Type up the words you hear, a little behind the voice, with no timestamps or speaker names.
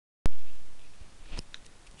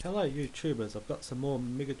Hello YouTubers, I've got some more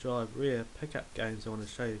Mega Drive rare pickup games I want to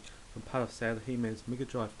show you from part of Sailor He-Man's Mega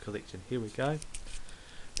Drive collection. Here we go.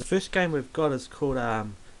 The first game we've got is called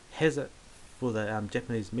Hazard for the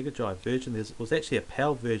Japanese Mega Drive version. There was actually a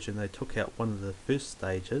PAL version. They took out one of the first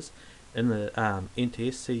stages. In the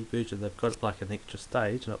NTSC version they've got like an extra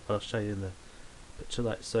stage, and I'll show you in the picture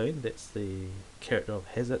like soon. That's the character of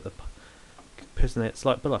Hazard, the person that's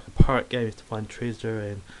like a bit like a pirate game. You have to find treasure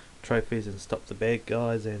and trophies and stop the bad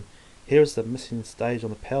guys, and here's the missing stage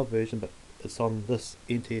on the PAL version, but it's on this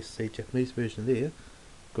NTSC Japanese version there.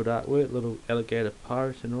 Good artwork, little alligator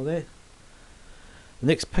pirate and all that. The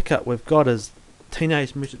next pickup we've got is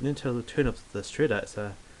Teenage Mutant Ninja Return of the Shredder. It's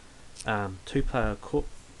a two-player co-op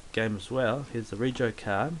game as well. Here's the Rejo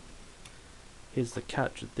card. Here's the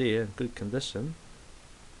cartridge there in good condition.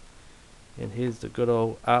 And here's the good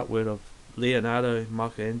old artwork of Leonardo,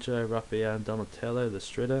 Michelangelo, Raphael and Donatello, the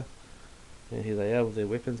Shredder. And here they are with their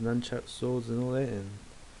weapons, nunchucks, swords and all that, and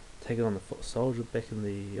taking on the foot soldier back in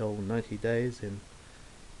the old 90 days and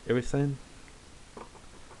everything.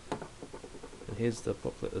 And here's the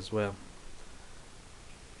booklet as well.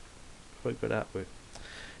 Very good artwork.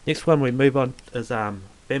 Next one we move on is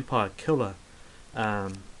Vampire Killer.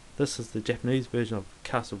 This is the Japanese version of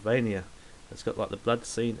Castlevania. It's got like the blood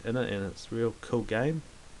scene in it, and it's a real cool game.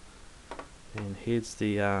 And here's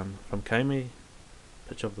the from Kami,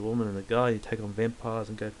 picture of the woman and the guy. You take on vampires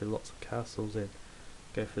and go through lots of castles and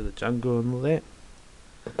go through the jungle and all that.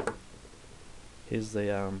 Here's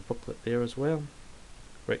the booklet there as well,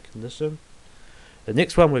 great condition. The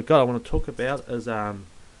next one we've got I want to talk about is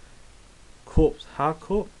Corpse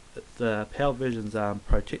Hardcore. The PAL version's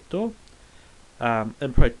Protector.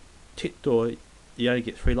 In Protector you only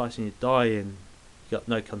get 3 lives and you die, and you got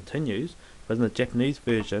no continues. But in the Japanese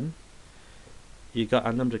version you got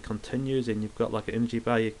unlimited continues, and you've got like an energy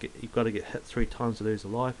bar. You've got to get hit 3 times to lose a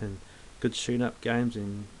life, and good shoot-up games,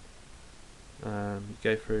 and you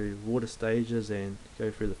go through water stages and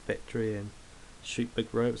go through the factory and shoot big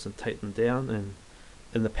robots and take them down. And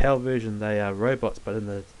in the PAL version they are robots, but in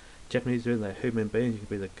the Japanese version they're human beings. You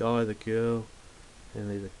can be the guy, the girl, and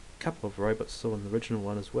there's a couple of robots still in the original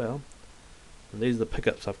one as well. And these are the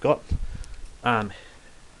pickups I've got.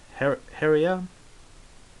 Harrier,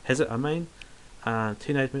 Hazard,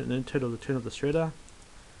 Teenage Mutant Ninja Turtle: Return of the Shredder,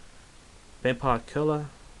 Vampire Killer,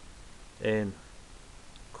 and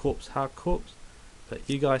Corpse Hard Corpse. But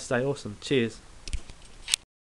you guys stay awesome. Cheers.